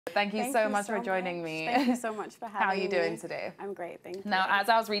Thank you so much for joining me. Thank you so much for having me. How are you doing today? I'm great, thank you. Now, as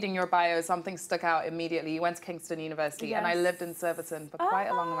I was reading your bio, something stuck out immediately. You went to Kingston University, Yes. and I lived in Surbiton for quite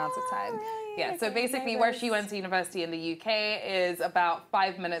a long amount of time. Really? Yeah, so Okay, basically where she went to university in the UK is about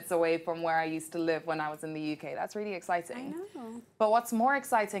 5 minutes away from where I used to live when I was in the UK. That's really exciting. I know. But what's more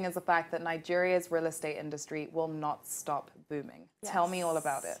exciting is the fact that Nigeria's real estate industry will not stop booming. Yes. Tell me all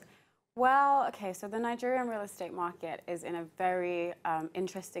about it. Well, okay, so the Nigerian real estate market is in a very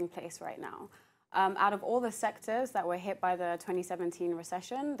interesting place right now. Out of all the sectors that were hit by the 2017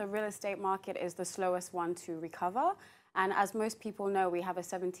 recession, the real estate market is the slowest one to recover. And as most people know, we have a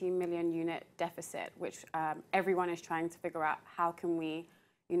 17 million unit deficit, which everyone is trying to figure out how can we,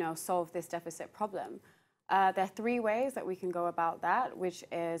 solve this deficit problem. There are three ways that we can go about that, which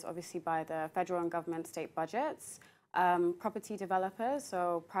is obviously by the federal and government state budgets, property developers,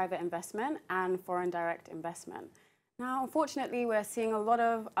 so private investment, and foreign direct investment. Now, unfortunately, we're seeing a lot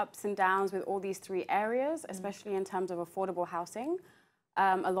of ups and downs with all these three areas, especially in terms of affordable housing.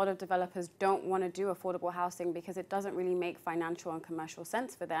 A lot of developers don't want to do affordable housing because it doesn't really make financial and commercial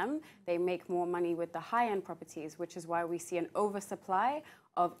sense for them. They make more money with the high-end properties, which is why we see an oversupply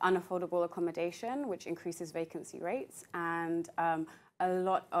of unaffordable accommodation, which increases vacancy rates, and a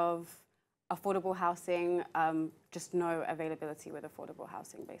lot of affordable housing, just no availability with affordable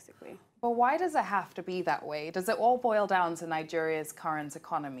housing, basically. But why does it have to be that way? Does it all boil down to Nigeria's current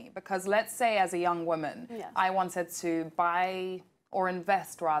economy? Because let's say as a young woman, Yes. I wanted to buy or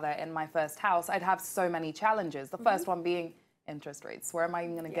invest rather in my first house, I'd have so many challenges. The first one being interest rates. Where am I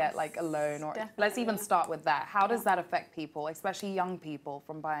even going to get like a loan? Or let's even start with that. How does that affect people, especially young people,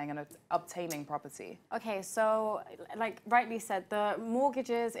 from buying and obtaining property? Okay, so like rightly said, the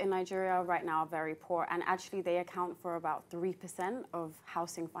mortgages in Nigeria right now are very poor, and actually they account for about 3% of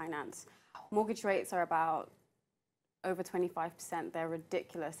housing finance. Mortgage rates are about over 25%. They're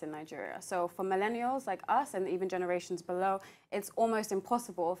ridiculous in Nigeria. So for millennials like us and even generations below, it's almost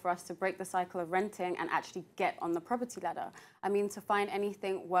impossible for us to break the cycle of renting and actually get on the property ladder. I mean, to find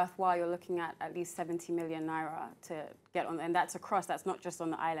anything worthwhile, you're looking at least 70 million naira to get on, and that's across, that's not just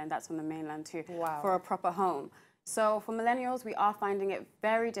on the island, that's on the mainland too, for a proper home. So for millennials, we are finding it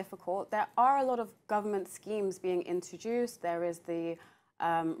very difficult. There are a lot of government schemes being introduced. There is the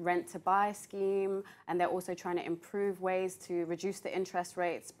rent-to-buy scheme, and they're also trying to improve ways to reduce the interest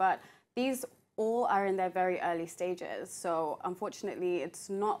rates. But these all are in their very early stages. So unfortunately, it's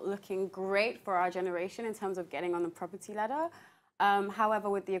not looking great for our generation in terms of getting on the property ladder. However,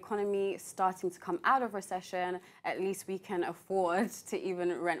 with the economy starting to come out of recession, at least we can afford to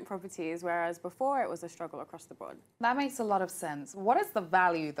even rent properties, whereas before it was a struggle across the board. That makes a lot of sense. What is the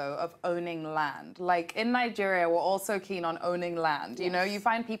value, though, of owning land? Like in Nigeria, we're also keen on owning land. You know, you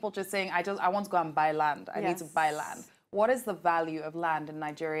find people just saying, I want to go and buy land. I need to buy land. What is the value of land in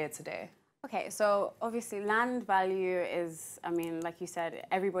Nigeria today? Okay, so obviously land value is, I mean, like you said,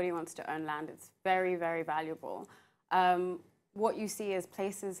 everybody wants to own land. It's very, very valuable. What you see is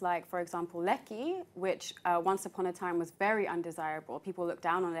places like, for example, Lekki, which once upon a time was very undesirable. People looked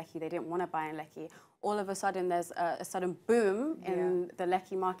down on Lekki. They didn't want to buy in Lekki. All of a sudden, there's a sudden boom in the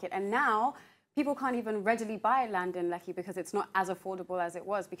Lekki market. And now people can't even readily buy land in Lekki because it's not as affordable as it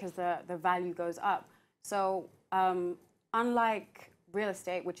was because the value goes up. So unlike real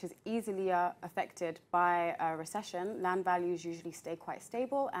estate, which is easily affected by a recession, land values usually stay quite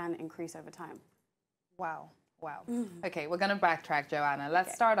stable and increase over time. Wow. Wow. Okay, we're going to backtrack, Joanna.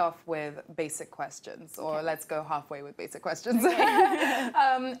 Let's start off with basic questions, or let's go halfway with basic questions.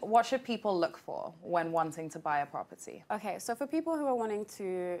 What should people look for when wanting to buy a property? Okay, so for people who are wanting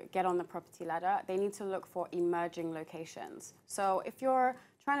to get on the property ladder, they need to look for emerging locations. So if you're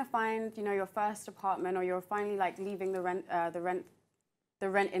trying to find, your first apartment, or you're finally like leaving the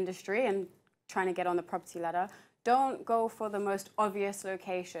rent industry and trying to get on the property ladder, don't go for the most obvious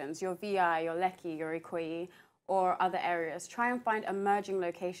locations, your VI, your Lekki, your Ikoyi, or other areas. Try and find emerging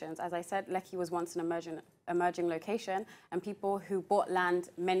locations. As I said, Lekki was once an emerging location, and people who bought land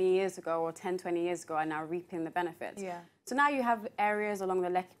many years ago or 10, 20 years ago are now reaping the benefits. So now you have areas along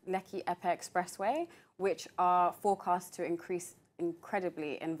the Lekki-Epe Expressway, which are forecast to increase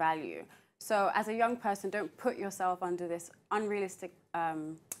incredibly in value. So as a young person, don't put yourself under this unrealistic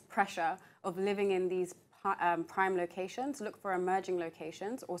pressure of living in these prime locations. Look for emerging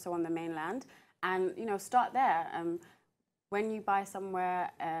locations, also on the mainland, and start there. When you buy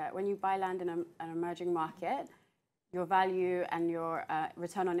somewhere, when you buy land in an emerging market, your value and your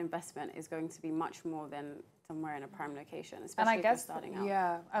return on investment is going to be much more than somewhere in a prime location, especially if you're starting out.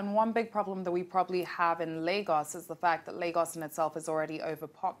 Yeah, and one big problem that we probably have in Lagos is the fact that Lagos in itself is already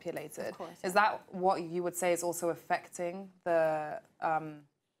overpopulated. Of course, Is that what you would say is also affecting the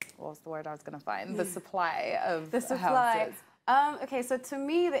what was the word I was going to find? The supply of the supply. houses. Okay, so to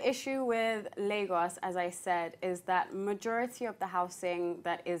me, the issue with Lagos, as I said, is that majority of the housing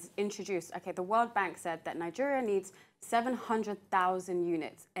that is introduced, okay, the World Bank said that Nigeria needs 700,000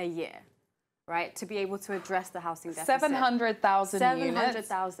 units a year, right, to be able to address the housing deficit. 700,000 units?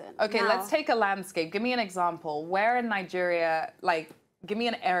 700,000. Okay, now, let's take a landscape. Give me an example. Where in Nigeria, like, give me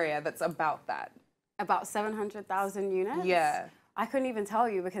an area that's about that. About 700,000 units? Yeah. I couldn't even tell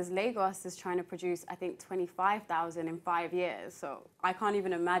you because Lagos is trying to produce, I think, 25,000 in 5 years. So I can't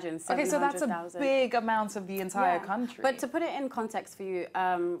even imagine 700,000. Okay, so that's a big amount of the entire country. But to put it in context for you,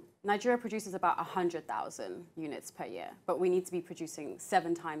 Nigeria produces about 100,000 units per year, but we need to be producing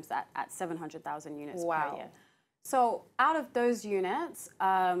 7 times that at 700,000 units per year. So out of those units,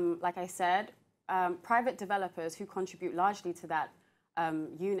 like I said, private developers who contribute largely to that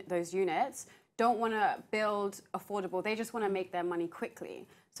those units don't want to build affordable. They just want to make their money quickly.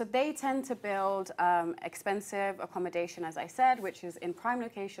 So they tend to build expensive accommodation, as I said, which is in prime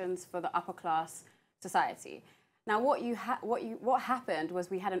locations for the upper class society. Now, what happened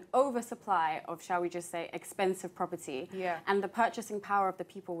was we had an oversupply of, shall we just say, expensive property, and the purchasing power of the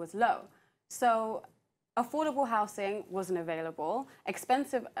people was low. So affordable housing wasn't available.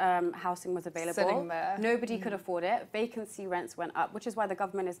 Expensive housing was available. Sitting there. Nobody could afford it. Vacancy rents went up, which is why the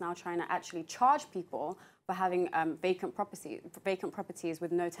government is now trying to actually charge people for having vacant properties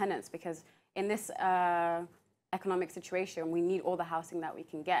with no tenants, because in this economic situation, we need all the housing that we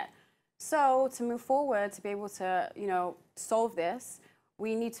can get. So to move forward, to be able to, solve this,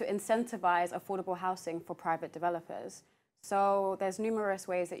 we need to incentivize affordable housing for private developers. So there's numerous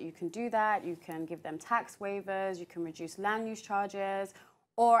ways that you can do that. You can give them tax waivers, you can reduce land use charges,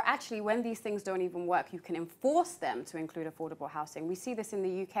 or actually when these things don't even work, you can enforce them to include affordable housing. We see this in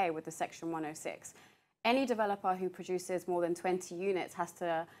the UK with the Section 106. Any developer who produces more than 20 units has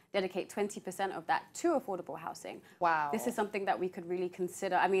to dedicate 20% of that to affordable housing. Wow. This is something that we could really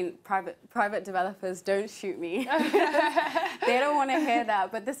consider. I mean, private developers, don't shoot me. They don't want to hear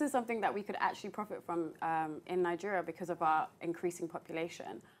that. But this is something that we could actually profit from in Nigeria because of our increasing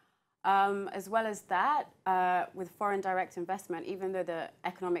population. As well as that, with foreign direct investment, even though the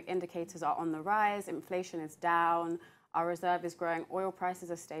economic indicators are on the rise, inflation is down, our reserve is growing, oil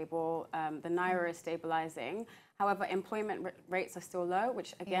prices are stable, the Naira is stabilizing. However, employment rates are still low,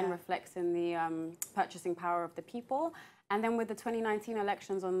 which again reflects in the purchasing power of the people. And then with the 2019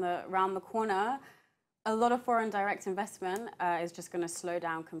 elections around the corner, a lot of foreign direct investment is just going to slow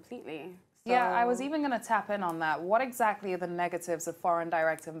down completely. So, yeah, I was even going to tap in on that. What exactly are the negatives of foreign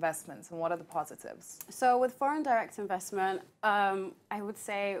direct investments and what are the positives? So with foreign direct investment, I would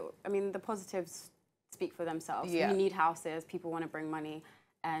say, the positives speak for themselves. We need houses, people want to bring money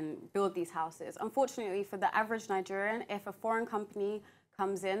and build these houses. Unfortunately, for the average Nigerian, if a foreign company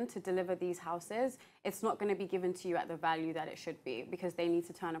comes in to deliver these houses, it's not going to be given to you at the value that it should be because they need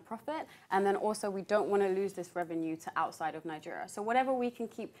to turn a profit. And then also we don't want to lose this revenue to outside of Nigeria. So whatever we can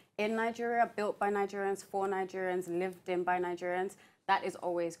keep in Nigeria, built by Nigerians, for Nigerians, lived in by Nigerians, that is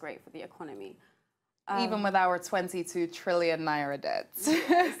always great for the economy. Even with our 22 trillion Naira debts.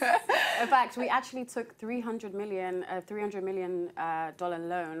 Yes. In fact, we actually took $300 million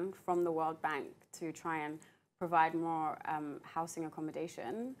loan from the World Bank to try and provide more housing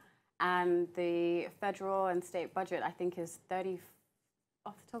accommodation. And the federal and state budget, I think, is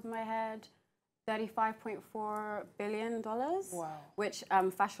off the top of my head, $35.4 billion, which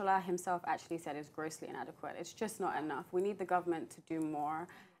Fashola himself actually said is grossly inadequate. It's just not enough. We need the government to do more.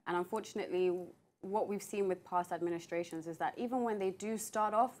 And unfortunately, what we've seen with past administrations is that even when they do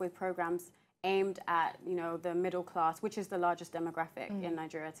start off with programs aimed at, the middle class, which is the largest demographic in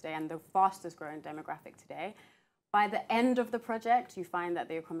Nigeria today and the fastest growing demographic today, by the end of the project, you find that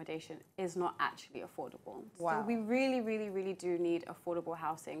the accommodation is not actually affordable. Wow. So we really, really, really do need affordable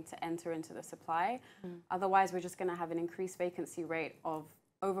housing to enter into the supply. Otherwise, we're just going to have an increased vacancy rate of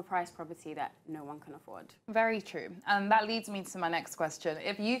overpriced property that no one can afford. Very true. And that leads me to my next question.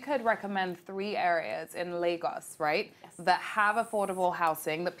 If you could recommend 3 areas in Lagos, right, that have affordable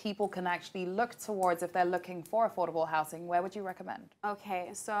housing that people can actually look towards if they're looking for affordable housing, where would you recommend? Okay,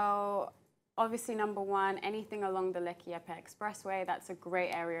 so obviously, number 1, anything along the Lekki-Epe Expressway. That's a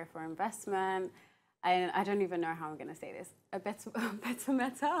great area for investment. And I don't even know how I'm going to say this.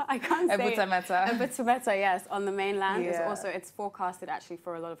 Ebetumeta? I can't say it. Ebetumeta, yes, on the mainland. It's forecasted actually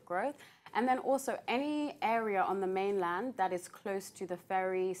for a lot of growth. And then also any area on the mainland that is close to the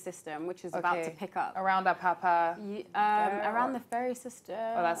ferry system, which is about to pick up. Around Apapa? Around the ferry system.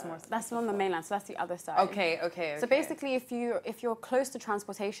 Oh, that's more. That's on the mainland, so that's the other side. Okay. So basically, if you're close to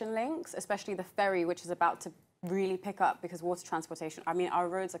transportation links, especially the ferry, which is about to really pick up because water transportation, I mean, our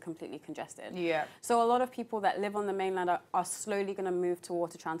roads are completely congested. Yeah. So a lot of people that live on the mainland are slowly going to move to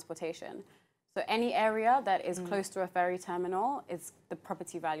water transportation. So any area that is close to a ferry terminal, the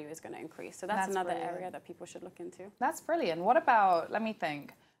property value is going to increase. So that's another area that people should look into. That's brilliant. What about, let me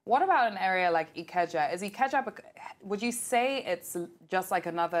think, what about an area like Ikeja? Is Ikeja, would you say it's just like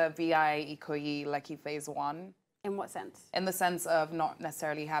another VI Ikoyi, Lekki Phase 1? In what sense? In the sense of not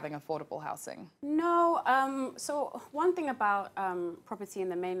necessarily having affordable housing. No. So one thing about property in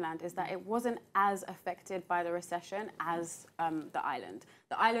the mainland is that it wasn't as affected by the recession as the island.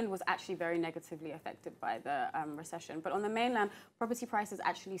 The island was actually very negatively affected by the recession. But on the mainland, property prices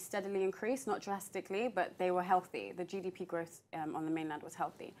actually steadily increased, not drastically, but they were healthy. The GDP growth on the mainland was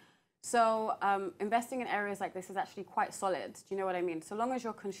healthy. So investing in areas like this is actually quite solid. Do you know what I mean? So long as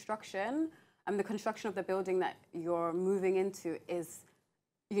your construction, the construction of the building that you're moving into is,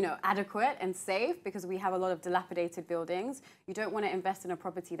 you know, adequate and safe, because we have a lot of dilapidated buildings. You don't want to invest in a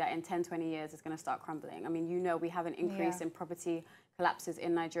property that in 10, 20 years is going to start crumbling. I mean, you know, we have an increase in property collapses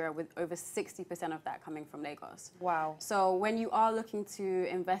in Nigeria, with over 60% of that coming from Lagos. Wow. So when you are looking to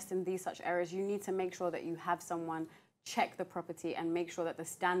invest in these such areas, you need to make sure that you have someone check the property and make sure that the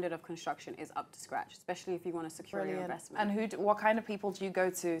standard of construction is up to scratch, especially if you want to secure your investment. And what kind of people do you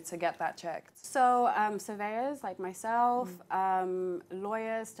go to get that checked? So surveyors like myself,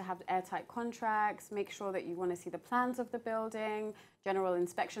 lawyers to have airtight contracts, make sure that you want to see the plans of the building, general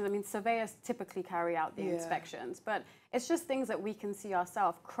inspections. I mean, surveyors typically carry out the inspections, but it's just things that we can see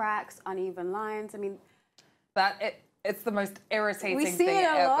ourselves, cracks, uneven lines. I mean, it's the most irritating thing ever. We see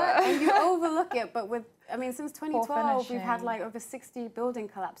it a lot, and you overlook it, but since 2012, we've had like over 60 building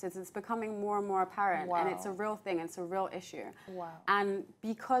collapses. It's becoming more and more apparent, and it's a real thing. It's a real issue. Wow. And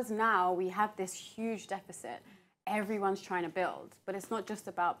because now we have this huge deficit, everyone's trying to build. But it's not just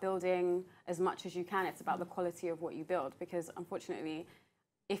about building as much as you can. It's about the quality of what you build, because unfortunately,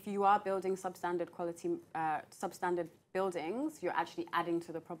 if you are building substandard buildings, you're actually adding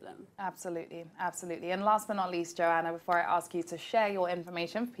to the problem. Absolutely, absolutely. And last but not least, Joanna, before I ask you to share your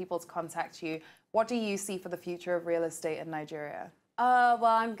information for people to contact you, what do you see for the future of real estate in Nigeria? Well,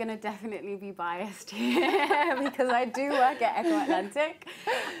 I'm going to definitely be biased here because I do work at Echo Atlantic.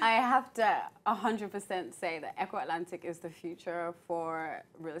 I have to 100% say that Echo Atlantic is the future for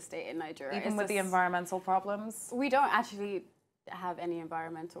real estate in Nigeria. Even with the environmental problems? We don't actually have any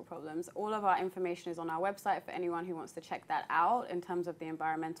environmental problems. All of our information is on our website for anyone who wants to check that out in terms of the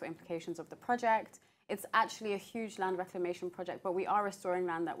environmental implications of the project. It's actually a huge land reclamation project, but we are restoring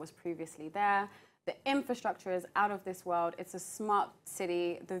land that was previously there. The infrastructure is out of this world. It's a smart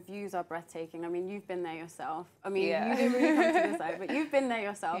city. The views are breathtaking. I mean, you've been there yourself. I mean, you didn't really come to this side, but you've been there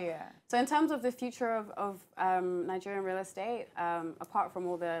yourself. Yeah. So in terms of the future of Nigerian real estate, apart from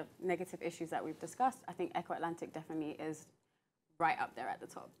all the negative issues that we've discussed, I think Echo Atlantic definitely is right up there at the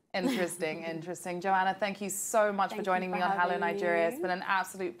top. Interesting, interesting. Joanna, thank you so much for joining me on Hello Nigeria. It's been an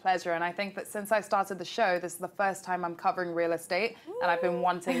absolute pleasure. And I think that since I started the show, this is the first time I'm covering real estate. And I've been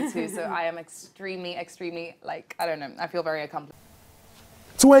wanting to. So I am extremely, like, I don't know, I feel very accomplished.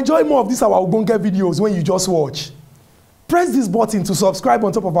 To enjoy more of these our Ogbonge videos when you just watch, press this button to subscribe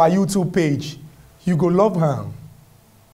on top of our YouTube page. You go love her.